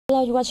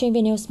Hello, you're watching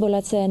Vnews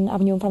Bulletin.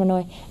 I'm Nhung from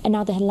Hanoi, and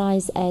now the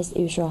headlines as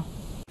usual.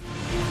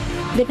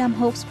 Vietnam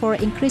hopes for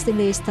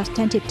increasingly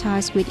substantive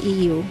ties with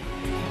EU.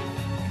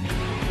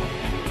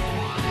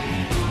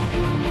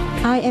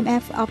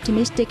 IMF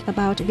optimistic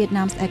about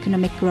Vietnam's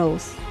economic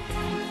growth.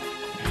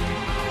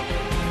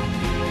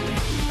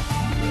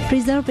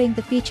 Preserving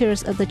the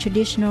features of the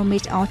traditional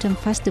Mid-Autumn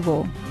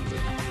Festival.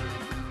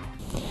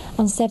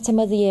 On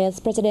September the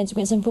 8th, President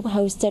Nguyễn Xuân Phúc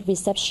hosted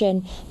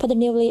reception for the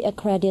newly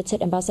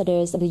accredited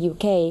ambassadors of the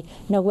UK,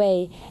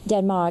 Norway,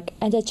 Denmark,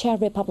 and the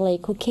Czech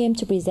Republic who came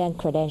to present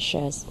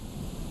credentials.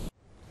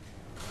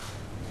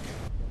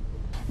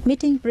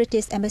 Meeting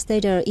British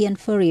Ambassador Ian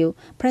Furriel,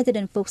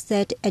 President Phúc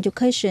said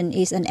education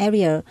is an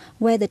area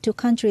where the two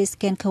countries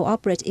can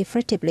cooperate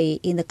effectively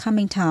in the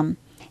coming time.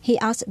 He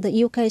asked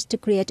the UK to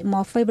create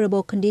more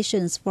favorable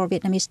conditions for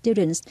Vietnamese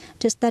students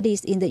to study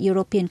in the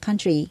European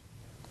country.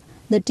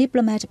 The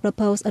diplomat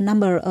proposed a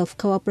number of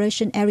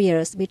cooperation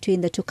areas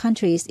between the two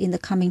countries in the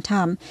coming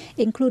time,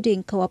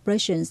 including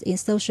cooperations in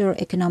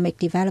socio-economic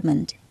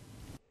development.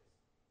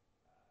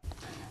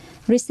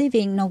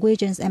 Receiving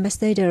Norwegian's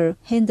ambassador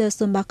Hilde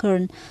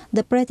Solbakken,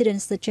 the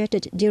president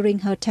suggested during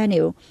her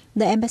tenure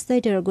the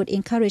ambassador would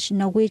encourage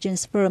Norwegian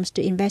firms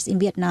to invest in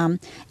Vietnam,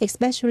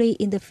 especially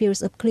in the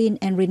fields of clean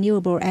and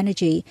renewable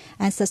energy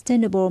and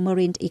sustainable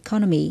marine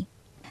economy.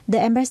 The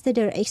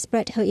ambassador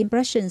expressed her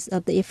impressions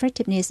of the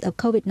effectiveness of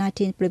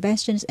COVID-19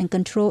 prevention and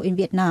control in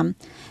Vietnam.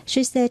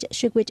 She said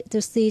she wished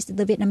to see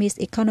the Vietnamese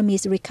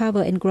economies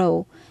recover and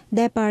grow,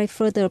 thereby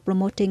further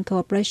promoting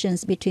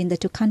cooperations between the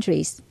two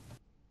countries.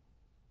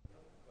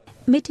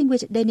 Meeting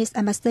with Danish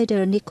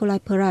Ambassador Nikolai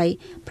Perrai,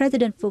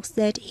 President Phúc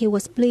said he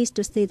was pleased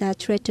to see that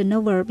trade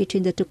turnover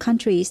between the two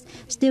countries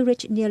still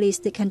reached nearly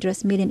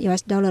 $600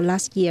 million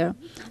last year,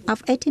 up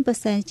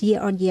 18%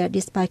 year-on-year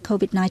despite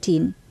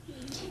COVID-19.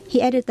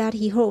 He added that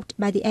he hoped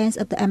by the end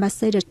of the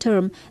ambassador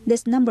term,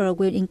 this number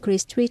will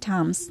increase 3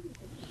 times.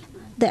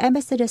 The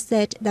ambassador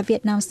said that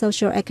Vietnam's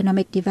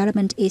socio-economic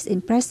development is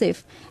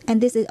impressive, and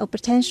this is a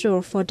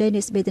potential for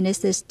Danish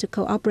businesses to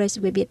cooperate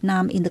with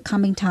Vietnam in the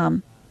coming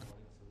time.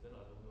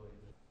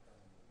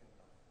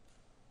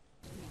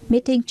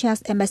 Meeting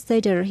Czech's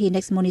ambassador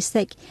Hinek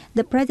Monisek,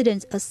 the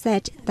president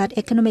said that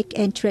economic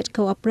and trade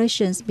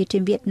cooperations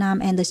between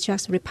Vietnam and the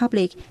Czech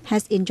Republic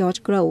has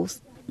enjoyed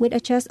growth, with a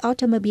Czech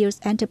automobiles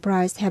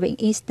enterprise having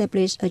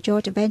established a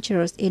joint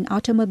venture in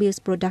automobiles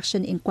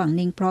production in Quảng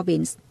Ninh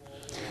province.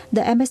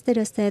 The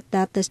ambassador said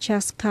that the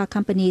Czech car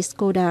company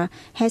Skoda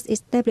has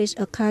established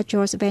a car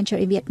joint venture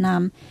in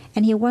Vietnam,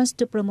 and he wants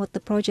to promote the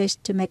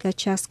project to make a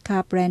Czech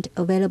car brand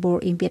available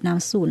in Vietnam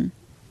soon.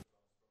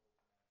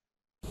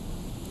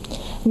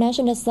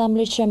 National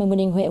Assembly Chairman Vương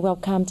Đình Huệ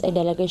welcomed a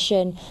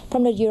delegation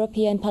from the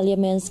European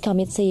Parliament's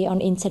Committee on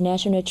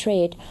International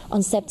Trade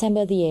on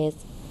September the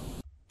 8th.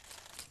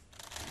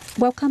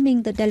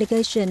 Welcoming the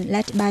delegation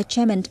led by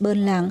Chairman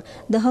Bern Lang,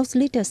 the host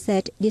leader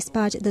said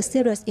despite the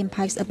serious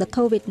impacts of the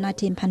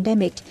COVID-19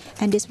 pandemic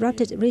and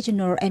disrupted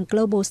regional and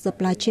global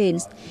supply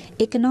chains,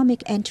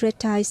 economic and trade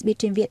ties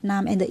between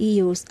Vietnam and the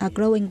EU are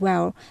growing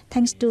well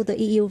thanks to the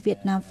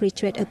EU-Vietnam Free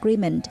Trade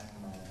Agreement.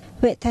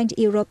 Huệ thanked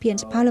European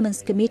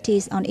Parliament's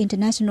Committees on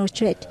International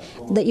Trade,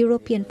 the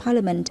European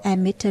Parliament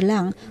and Mr.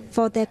 Lang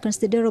for their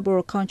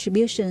considerable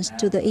contributions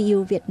to the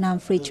EU-Vietnam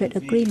Free Trade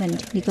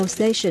Agreement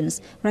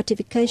negotiations,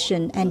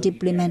 ratification and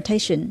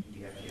implementation.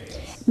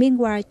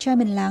 Meanwhile,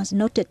 Chairman Lang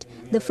noted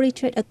the Free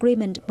Trade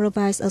Agreement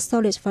provides a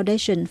solid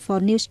foundation for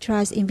new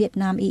strides in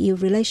Vietnam-EU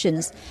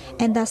relations,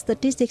 and that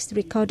statistics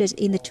recorded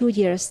in the 2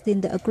 years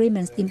since the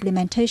agreement's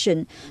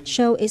implementation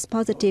show its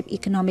positive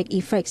economic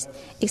effects,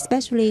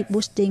 especially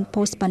boosting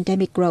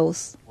post-pandemic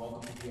growth.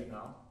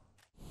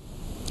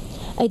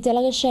 A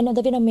delegation of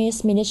the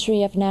Vietnamese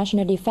Ministry of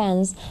National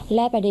Defense,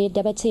 led by the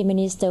Deputy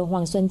Minister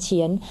Hoàng Xuân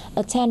Chiến,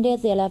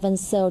 attended the 11th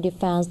Seoul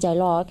Defense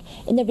Dialogue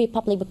in the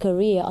Republic of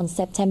Korea on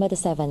September the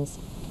 7th.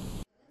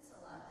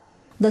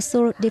 The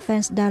Seoul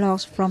Defense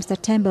Dialogues from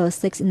September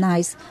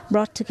 6-9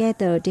 brought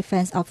together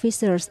defense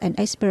officers and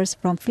experts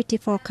from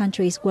 54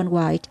 countries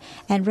worldwide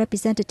and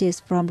representatives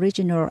from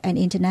regional and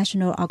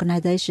international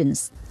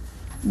organizations.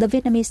 The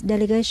Vietnamese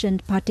delegation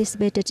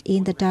participated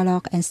in the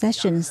dialogue and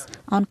sessions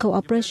on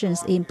cooperation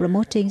in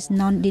promoting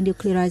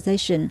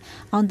non-denuclearization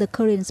on the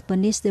Korean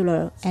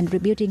Peninsula and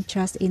rebuilding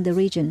trust in the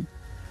region.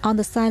 On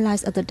the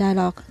sidelines of the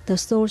dialogue, the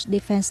Seoul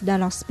Defense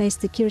Dialogue Space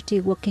Security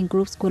Working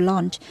Groups were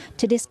launched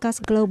to discuss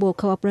global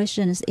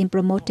cooperation in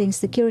promoting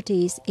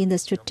securities in the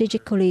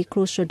strategically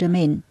crucial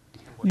domain.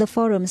 The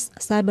forum's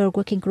cyber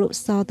working group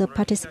saw the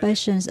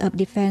participations of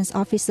defense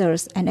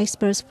officers and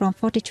experts from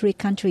 43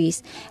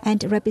 countries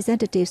and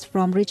representatives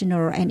from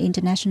regional and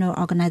international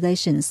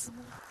organizations.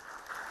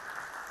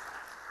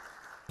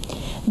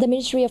 The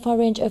Ministry of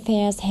Foreign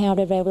Affairs held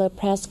a regular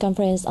press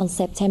conference on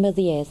September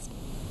the 8th.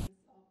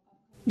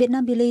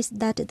 Vietnam believes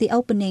that the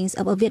openings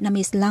of a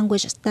Vietnamese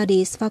language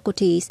studies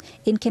faculties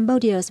in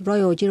Cambodia's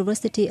Royal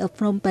University of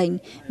Phnom Penh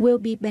will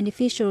be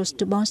beneficial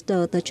to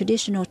bolster the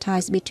traditional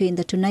ties between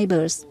the two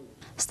neighbors.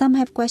 Some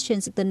have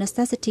questioned the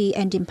necessity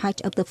and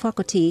impact of the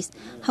faculties.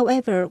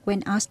 However,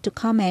 when asked to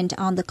comment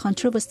on the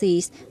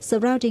controversies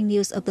surrounding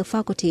news of the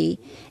faculty,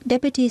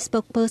 Deputy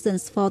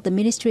spokespersons for the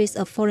Ministries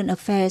of Foreign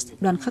Affairs,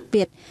 Đoàn Khắc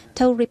Việt,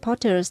 told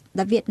reporters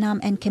that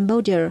Vietnam and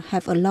Cambodia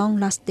have a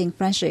long-lasting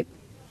friendship.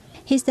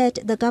 He said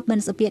the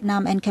governments of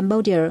Vietnam and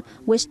Cambodia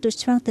wish to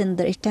strengthen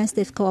the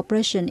extensive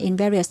cooperation in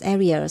various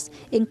areas,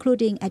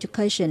 including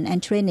education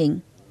and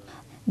training.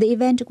 The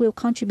event will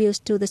contribute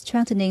to the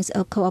strengthening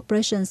of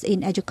cooperations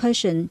in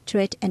education,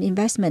 trade and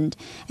investment,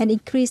 and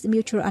increase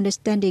mutual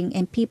understanding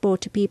and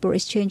people-to-people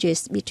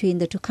exchanges between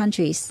the two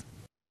countries.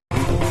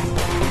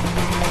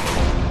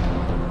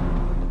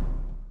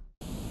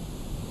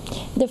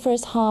 The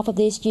first half of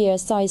this year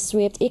saw a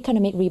swift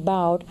economic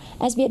rebound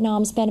as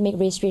Vietnam's pandemic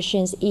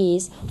restrictions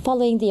eased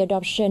following the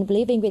adoption of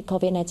living with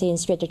COVID-19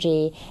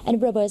 strategy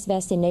and robust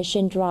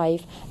vaccination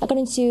drive,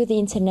 according to the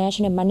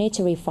International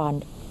Monetary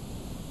Fund.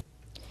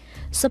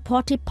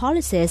 Supportive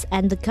policies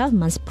and the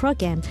government's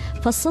program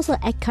for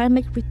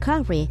socio-economic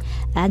recovery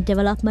and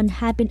development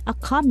have been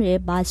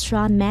accompanied by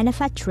strong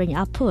manufacturing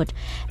output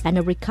and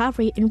a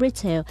recovery in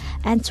retail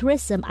and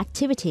tourism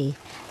activity,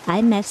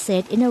 IMF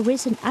said in a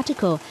recent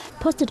article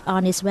posted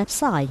on its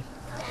website.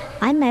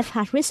 IMF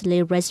has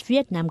recently raised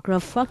Vietnam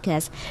growth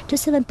forecast to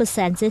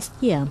 7% this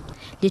year,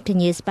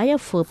 lifting it by a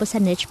full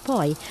percentage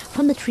point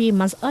from the 3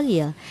 months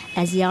earlier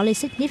as the only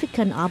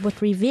significant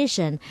upward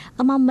revision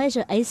among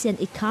major Asian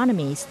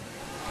economies.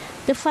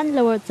 The fund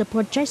lowered the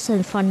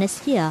projection for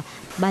next year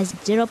by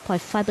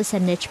 0.5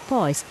 percentage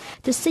points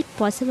to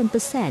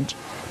 6.7%,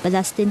 but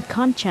that's in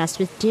contrast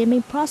with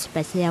dimming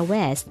prospects in the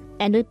West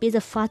and will be the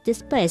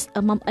fastest pace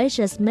among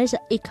Asia's major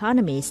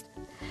economies.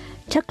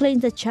 Tackling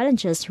the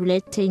challenges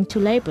relating to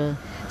labor,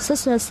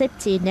 social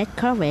safety net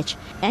coverage,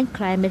 and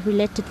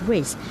climate-related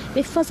risks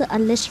will further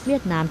unleash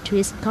Vietnam to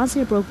its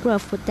considerable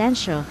growth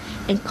potential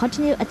and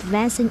continue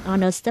advancing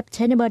on a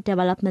sustainable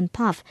development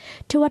path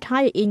toward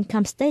higher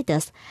income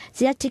status,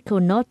 the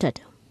article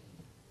noted.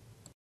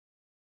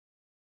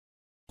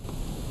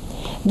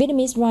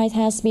 Vietnamese rice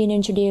has been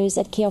introduced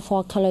at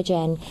Carrefour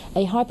Collagen,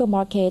 a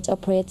hypermarket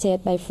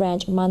operated by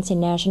French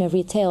multinational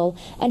retail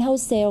and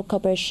wholesale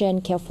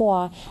corporation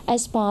Carrefour,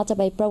 as part of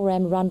a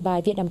program run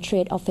by Vietnam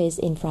Trade Office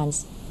in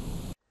France.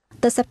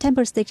 The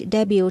September 6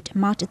 debut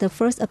marked the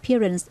first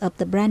appearance of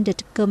the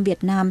branded cơm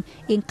Vietnam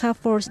in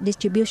Carrefour's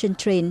distribution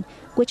train,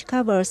 which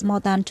covers more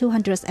than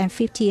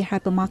 250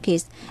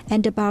 hypermarkets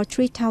and about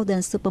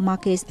 3,000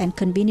 supermarkets and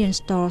convenience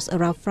stores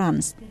around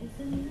France.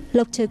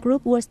 Lotte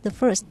Group was the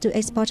first to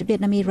export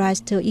Vietnamese rice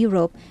to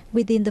Europe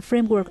within the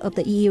framework of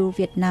the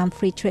EU-Vietnam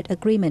Free Trade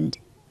Agreement.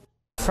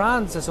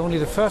 France is only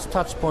the first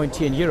touch point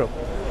here in Europe.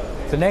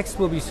 The next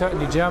will be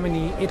certainly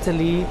Germany,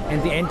 Italy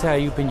and the entire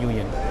European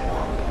Union.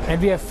 And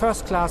we have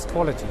first-class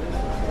quality,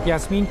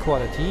 Jasmine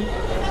quality,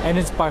 and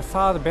it's by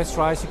far the best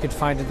rice you can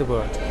find in the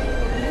world.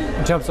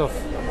 In terms of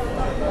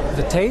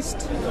the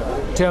taste,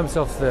 in terms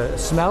of the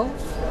smell,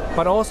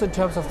 but also in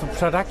terms of the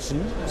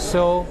production.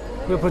 So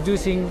we're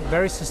producing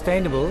very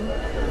sustainable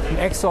and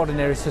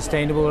extraordinary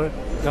sustainable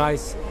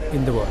rice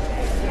in the world.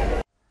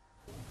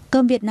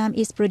 Cơm Vietnam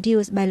is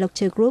produced by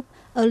Lotte Group,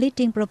 a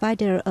leading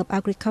provider of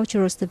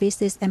agricultural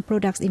services and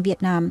products in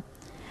Vietnam.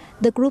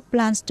 The group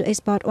plans to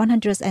export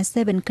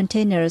 107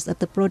 containers of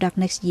the product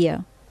next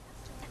year.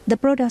 The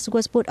product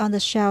was put on the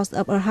shelves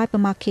of a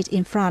hypermarket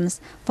in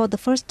France for the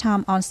first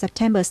time on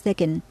September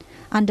 2nd,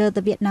 under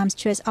the Vietnam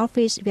Trade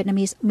Office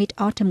Vietnamese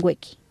Mid-Autumn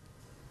Week.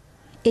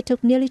 It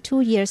took nearly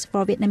 2 years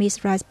for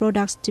Vietnamese rice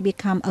products to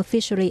become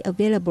officially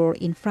available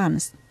in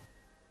France.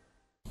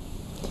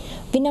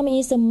 Vietnam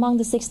is among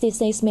the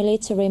 66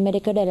 military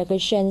medical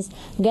delegations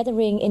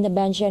gathering in the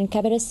Belgian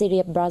capital city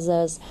of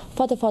Brussels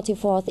for the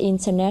 44th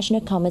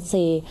International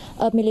Committee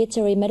of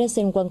Military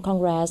Medicine World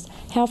Congress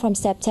held from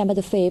September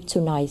the 5th to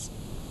 9th.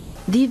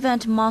 The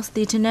event marks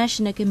the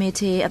International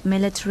Committee of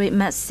Military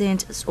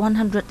Medicine's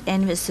 100th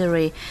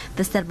anniversary,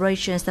 the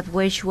celebrations of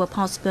which were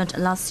postponed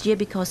last year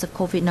because of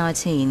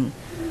COVID-19.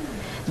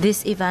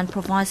 This event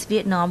provides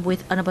Vietnam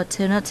with an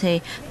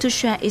opportunity to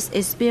share its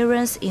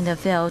experience in the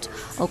field,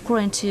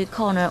 according to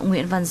Colonel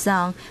Nguyễn Văn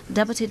Giang,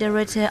 Deputy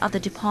Director of the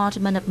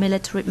Department of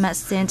Military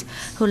Medicine,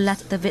 who led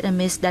the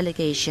Vietnamese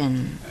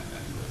delegation.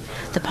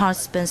 The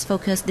participants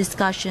focused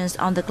discussions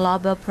on the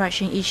global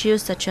pressing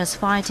issues such as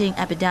fighting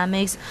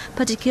epidemics,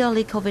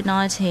 particularly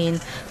COVID-19,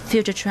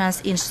 future trends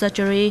in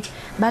surgery,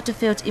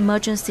 battlefield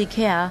emergency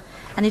care,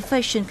 and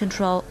infection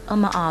control,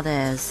 among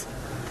others.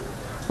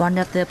 One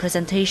of the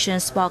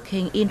presentations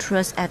sparking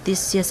interest at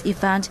this year's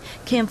event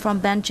came from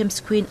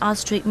Belgium's Queen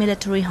Astrid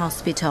Military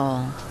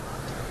Hospital.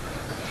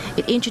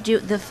 It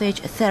introduced the phage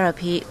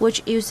therapy,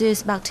 which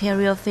uses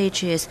bacterial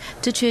phages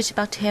to treat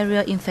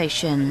bacterial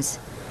infections.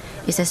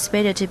 It's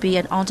expected to be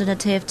an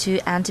alternative to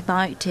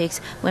antibiotics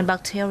when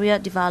bacteria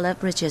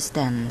develop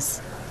resistance.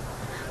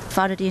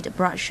 Founded in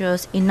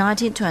Brussels in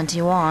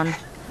 1921,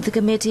 the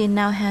committee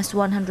now has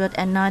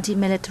 190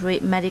 military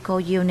medical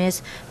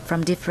units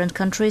from different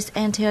countries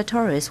and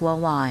territories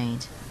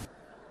worldwide.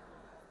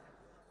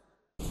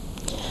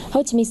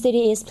 Ho Chi Minh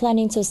City is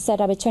planning to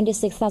set up a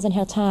 26,000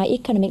 hectare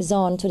economic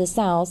zone to the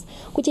south,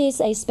 which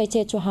is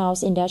expected to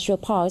house industrial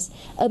parks,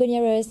 urban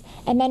areas,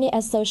 and many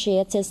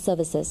associated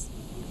services.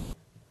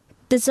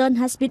 The zone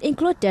has been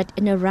included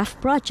in a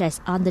rough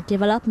project on the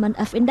development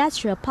of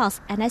industrial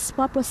parks and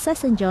export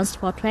processing zones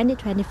for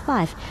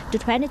 2025 to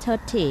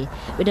 2030,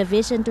 with a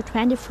vision to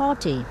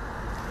 2040.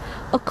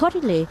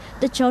 Accordingly,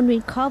 the zone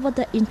will cover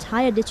the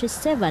entire District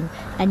 7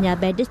 and Nha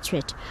Be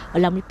district,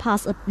 along with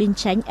parts of Binh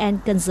Chánh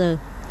and Cần Giờ.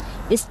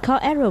 Its core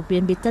area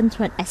will be turned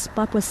to an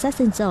export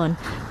processing zone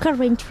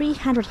covering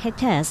 300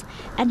 hectares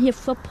and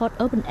Hiệp Port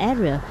open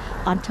area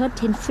on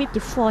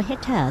 1,354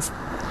 hectares.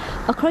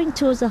 According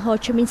to the Ho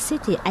Chi Minh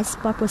City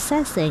Export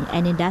Processing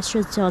and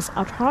Industrial Zones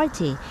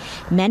Authority,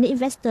 many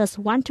investors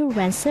want to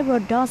rent several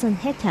dozen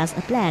hectares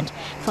of land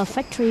for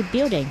factory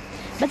building,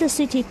 but the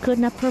city could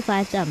not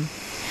provide them.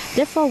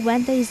 Therefore,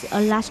 when there is a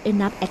large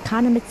enough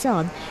economic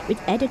zone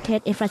with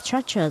adequate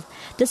infrastructure,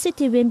 the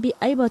city will be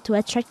able to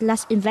attract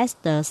large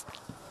investors.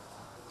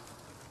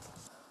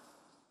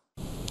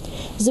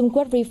 Dung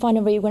Quất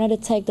Refinery will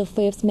undertake the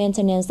fifth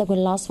maintenance that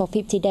will last for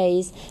 50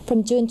 days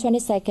from June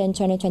 22,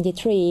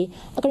 2023,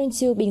 according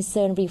to Bình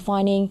Sơn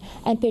Refining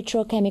and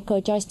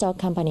Petrochemical Joint Stock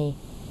Company.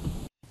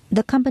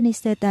 The company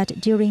said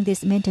that during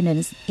this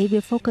maintenance, it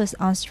will focus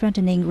on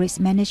strengthening risk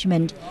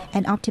management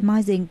and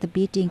optimizing the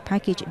bedding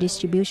package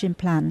distribution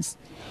plans.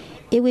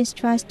 It will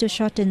strive to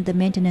shorten the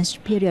maintenance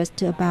period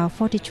to about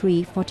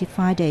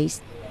 43-45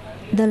 days.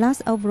 The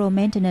last overall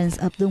maintenance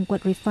of Dung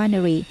Quất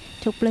Refinery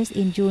took place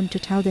in June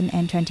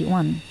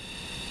 2021.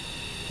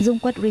 Dung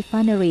Quất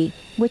Refinery,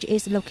 which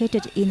is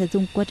located in the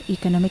Dung Quất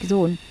Economic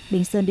Zone,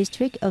 Bình Sơn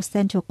District of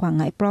Central Quảng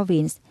Ngãi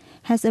Province,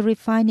 has a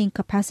refining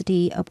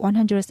capacity of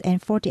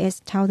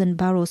 148,000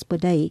 barrels per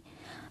day,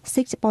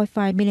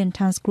 6.5 million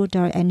tons crude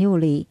oil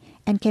annually,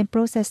 and can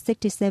process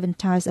 67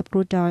 types of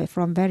crude oil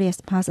from various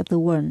parts of the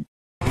world.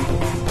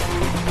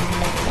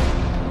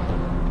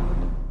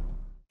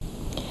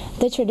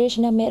 The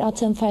traditional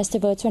Mid-Autumn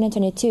Festival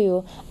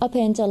 2022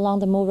 opened along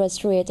the Mura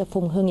Street of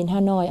Phùng Hưng in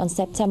Hanoi on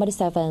September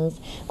 7th,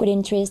 with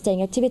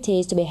interesting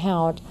activities to be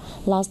held.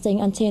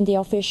 Lasting until the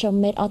official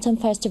Mid-Autumn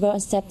Festival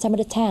on September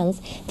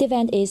 10th, the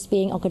event is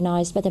being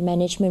organized by the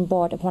Management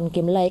Board of Hon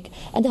Kim Lake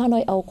and the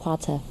Hanoi Old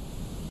Quarter.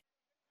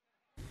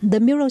 The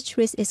Mura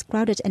Street is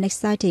crowded and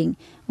exciting,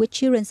 with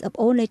children of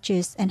all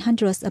ages and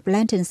hundreds of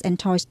lanterns and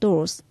toy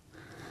stores.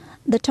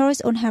 The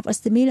toys all have a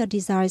similar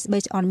design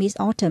based on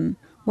Mid-Autumn,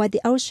 while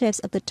the old shapes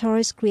of the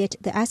toys create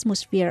the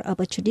atmosphere of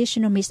a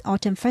traditional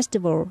Mid-Autumn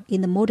festival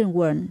in the modern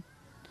world.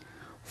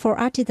 For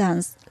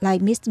artisans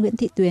like Miss Nguyễn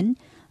Thị Tuyến,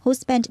 who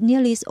spent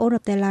nearly all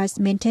of their lives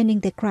maintaining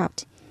their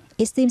craft,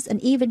 it seems an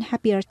even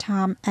happier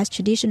time as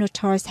traditional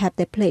toys have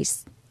their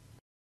place.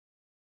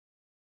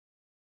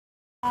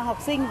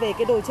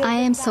 I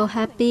am so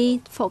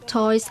happy folk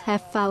toys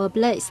have found a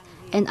place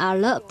and are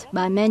loved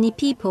by many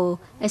people,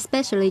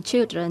 especially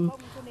children.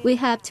 We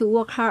have to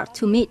work hard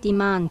to meet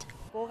demand.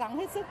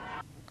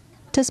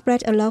 To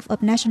spread a love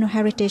of national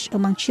heritage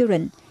among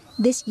children,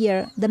 this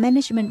year, the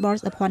Management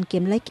Board of Hon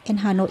Kim Lake and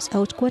Hanoi's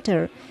Old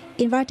Quarter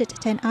invited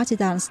 10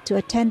 artisans to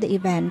attend the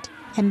event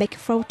and make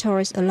folk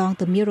toys along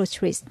the Mura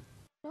Street.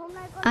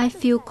 I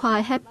feel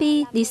quite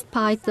happy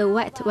despite the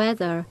wet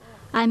weather.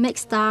 I make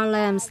star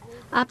lamps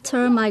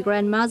after my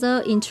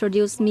grandmother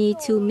introduced me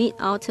to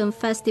Mid-Autumn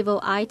Festival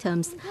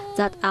items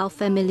that our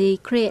family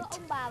create.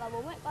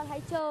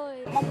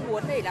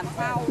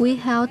 We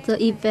held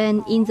the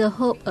event in the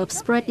hope of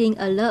spreading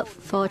a love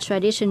for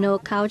traditional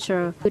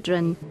culture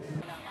children.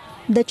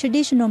 The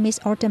traditional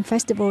Mid-Autumn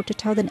Festival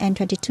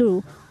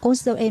 2022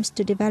 also aims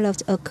to develop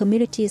a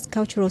community's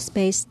cultural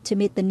space to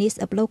meet the needs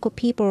of local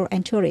people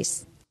and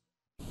tourists.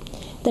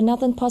 The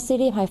Northern Port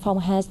City of Hải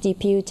Phòng has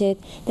debuted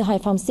the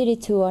Hải Phòng City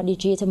Tour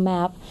digital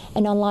map,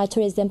 an online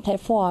tourism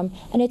platform,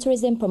 and a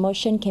tourism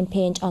promotion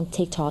campaign on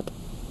TikTok.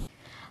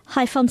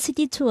 Hải Phòng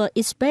City Tour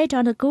is based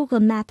on a Google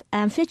map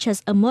and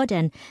features a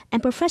modern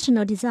and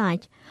professional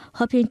design,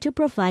 hoping to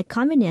provide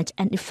convenient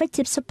and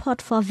effective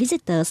support for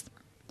visitors.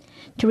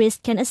 Tourists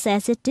can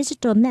access this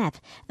digital map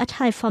at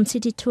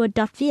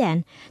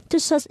haiphongcitytour.vn to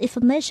source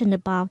information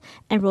about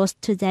and routes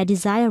to their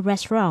desired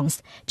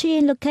restaurants,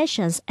 check-in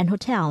locations, and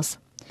hotels.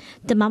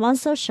 The map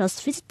also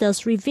shows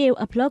visitors' review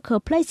of local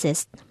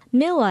places.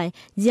 Meanwhile,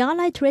 the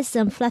online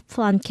tourism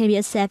platform can be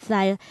accessed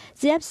via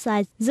the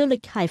website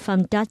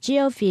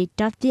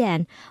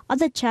zulichhaiphong.gov.vn or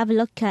the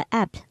Traveloka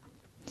app.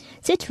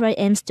 This tour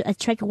aims to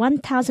attract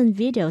 1,000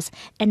 videos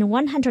and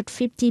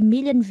 150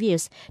 million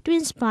views to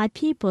inspire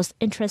people's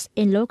interest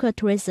in local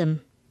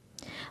tourism.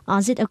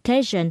 On this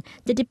occasion,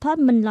 the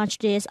department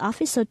launched its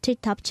official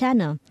TikTok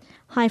channel,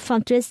 Hải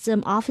Phòng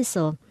Tourism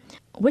Official,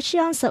 which is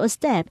also a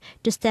step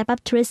to step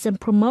up tourism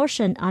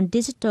promotion on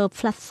digital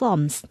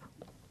platforms.